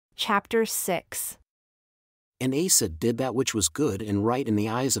Chapter 6. And Asa did that which was good and right in the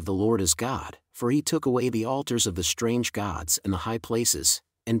eyes of the Lord his God, for he took away the altars of the strange gods and the high places,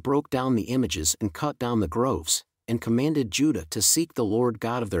 and broke down the images and cut down the groves, and commanded Judah to seek the Lord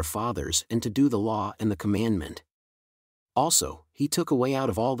God of their fathers and to do the law and the commandment. Also, he took away out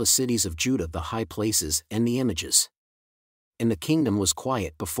of all the cities of Judah the high places and the images. And the kingdom was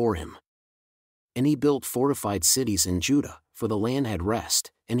quiet before him. And he built fortified cities in Judah, for the land had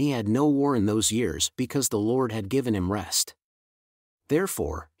rest, and he had no war in those years because the Lord had given him rest.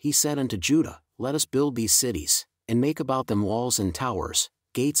 Therefore, he said unto Judah, Let us build these cities, and make about them walls and towers,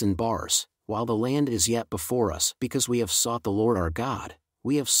 gates and bars, while the land is yet before us, because we have sought the Lord our God,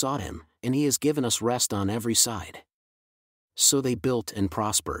 we have sought him, and he has given us rest on every side. So they built and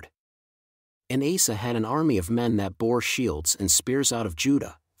prospered. And Asa had an army of men that bore shields and spears out of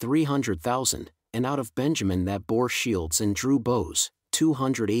Judah, 300,000, and out of Benjamin that bore shields and drew bows,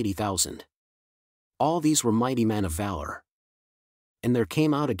 280,000. All these were mighty men of valor. And there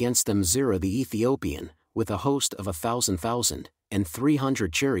came out against them Zerah the Ethiopian, with a host of 1,000,000, and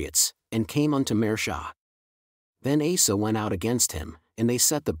 300 chariots, and came unto Mareshah. Then Asa went out against him, and they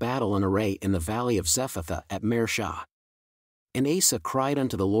set the battle in array in the valley of Zephathah at Mareshah. And Asa cried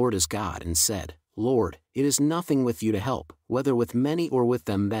unto the Lord his God and said, Lord, it is nothing with you to help, whether with many or with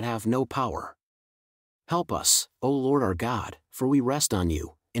them that have no power. Help us, O Lord our God, for we rest on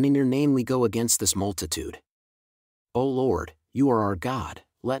you, and in your name we go against this multitude. O Lord, you are our God,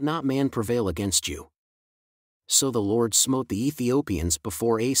 let not man prevail against you. So the Lord smote the Ethiopians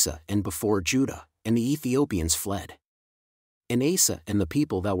before Asa and before Judah, and the Ethiopians fled. And Asa and the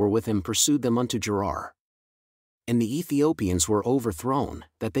people that were with him pursued them unto Gerar. And the Ethiopians were overthrown,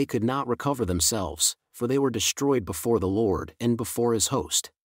 that they could not recover themselves, for they were destroyed before the Lord and before his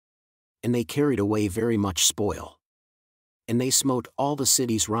host. And they carried away very much spoil. And they smote all the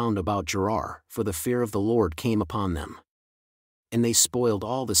cities round about Gerar, for the fear of the Lord came upon them. And they spoiled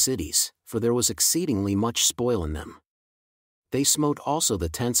all the cities, for there was exceedingly much spoil in them. They smote also the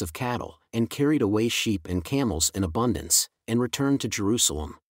tents of cattle, and carried away sheep and camels in abundance, and returned to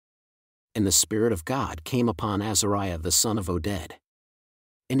Jerusalem. And the Spirit of God came upon Azariah the son of Oded.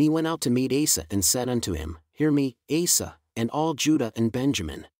 And he went out to meet Asa and said unto him, Hear me, Asa, and all Judah and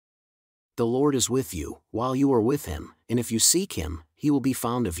Benjamin. The Lord is with you, while you are with him, and if you seek him, he will be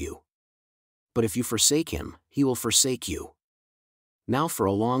found of you. But if you forsake him, he will forsake you. Now for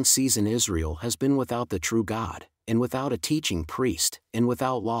a long season Israel has been without the true God, and without a teaching priest, and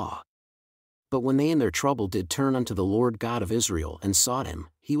without law. But when they in their trouble did turn unto the Lord God of Israel and sought him,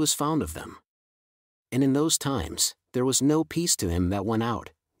 he was found of them. And in those times, there was no peace to him that went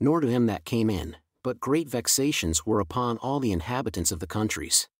out, nor to him that came in, but great vexations were upon all the inhabitants of the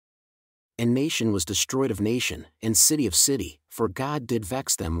countries. And nation was destroyed of nation, and city of city, for God did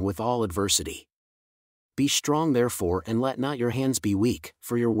vex them with all adversity. Be strong therefore and let not your hands be weak,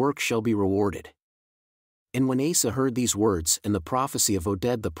 for your work shall be rewarded. And when Asa heard these words and the prophecy of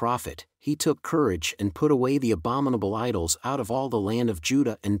Oded the prophet, he took courage and put away the abominable idols out of all the land of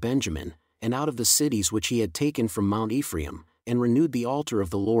Judah and Benjamin, and out of the cities which he had taken from Mount Ephraim, and renewed the altar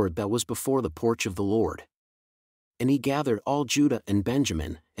of the Lord that was before the porch of the Lord. And he gathered all Judah and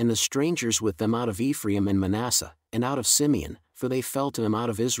Benjamin, and the strangers with them out of Ephraim and Manasseh, and out of Simeon, for they fell to him out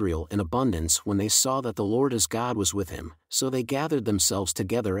of Israel in abundance when they saw that the Lord his God was with him. So they gathered themselves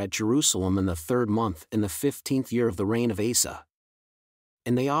together at Jerusalem in the 3rd month in the 15th year of the reign of Asa.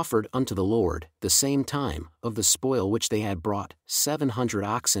 And they offered unto the Lord, the same time, of the spoil which they had brought, 700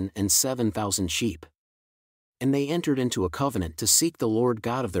 oxen and 7,000 sheep. And they entered into a covenant to seek the Lord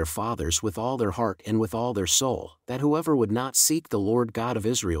God of their fathers with all their heart and with all their soul, that whoever would not seek the Lord God of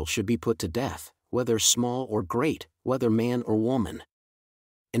Israel should be put to death, whether small or great, whether man or woman.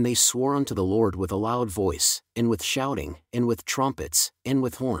 And they swore unto the Lord with a loud voice, and with shouting, and with trumpets, and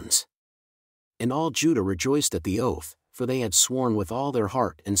with horns. And all Judah rejoiced at the oath, for they had sworn with all their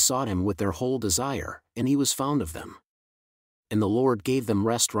heart and sought him with their whole desire, and he was found of them. And the Lord gave them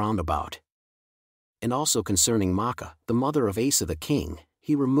rest round about. And also concerning Maacah, the mother of Asa the king,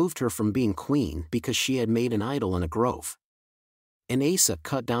 he removed her from being queen because she had made an idol in a grove. And Asa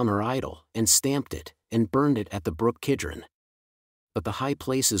cut down her idol, and stamped it, and burned it at the brook Kidron. But the high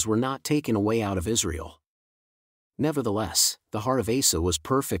places were not taken away out of Israel. Nevertheless, the heart of Asa was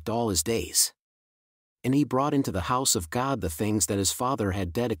perfect all his days. And he brought into the house of God the things that his father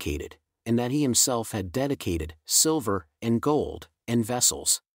had dedicated, and that he himself had dedicated, silver, and gold, and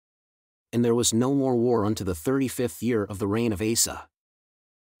vessels. And there was no more war unto the 35th year of the reign of Asa.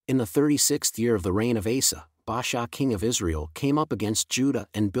 In the 36th year of the reign of Asa, Baasha king of Israel came up against Judah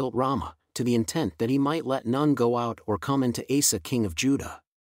and built Ramah, to the intent that he might let none go out or come into Asa king of Judah.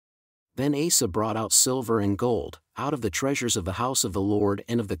 Then Asa brought out silver and gold, out of the treasures of the house of the Lord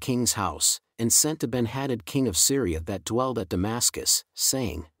and of the king's house, and sent to Ben-Hadad king of Syria that dwelled at Damascus,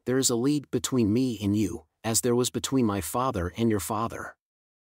 saying, There is a league between me and you, as there was between my father and your father.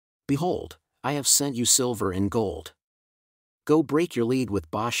 Behold, I have sent you silver and gold. Go break your league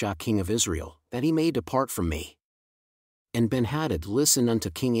with Baasha king of Israel, that he may depart from me. And Ben-Hadad listened unto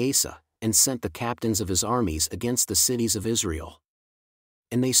King Asa, and sent the captains of his armies against the cities of Israel.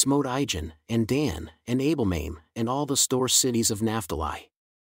 And they smote Ijon, and Dan, and Abelmaim, and all the store cities of Naphtali.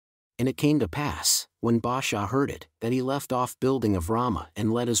 And it came to pass, when Baasha heard it, that he left off building of Ramah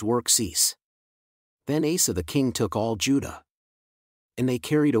and let his work cease. Then Asa the king took all Judah. And they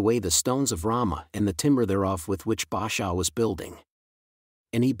carried away the stones of Ramah and the timber thereof with which Baasha was building.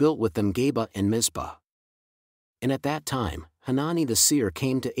 And he built with them Geba and Mizpah. And at that time, Hanani the seer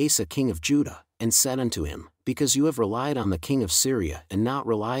came to Asa king of Judah, and said unto him, Because you have relied on the king of Syria and not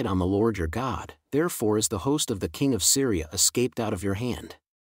relied on the Lord your God, therefore is the host of the king of Syria escaped out of your hand.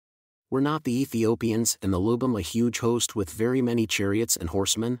 Were not the Ethiopians and the Lubim a huge host with very many chariots and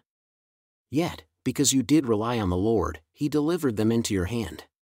horsemen? Yet, because you did rely on the Lord, he delivered them into your hand.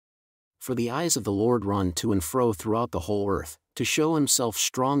 For the eyes of the Lord run to and fro throughout the whole earth, to show himself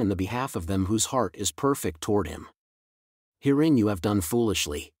strong in the behalf of them whose heart is perfect toward him. Herein you have done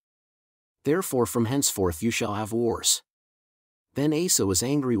foolishly. Therefore from henceforth you shall have wars. Then Asa was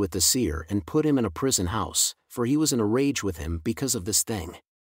angry with the seer and put him in a prison house, for he was in a rage with him because of this thing.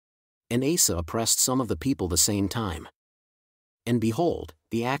 And Asa oppressed some of the people the same time. And behold,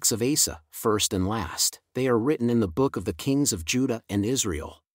 the acts of Asa, first and last, they are written in the book of the kings of Judah and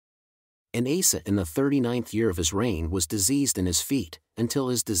Israel. And Asa in the 39th year of his reign was diseased in his feet, until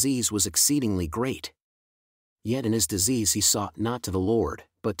his disease was exceedingly great. Yet in his disease he sought not to the Lord,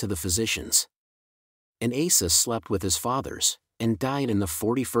 but to the physicians. And Asa slept with his fathers, and died in the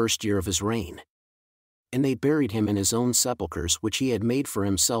 41st year of his reign. And they buried him in his own sepulchres which he had made for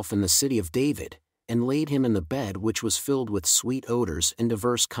himself in the city of David, and laid him in the bed which was filled with sweet odors and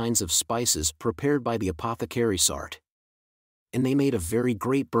diverse kinds of spices prepared by the apothecary's art. And they made a very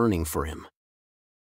great burning for him.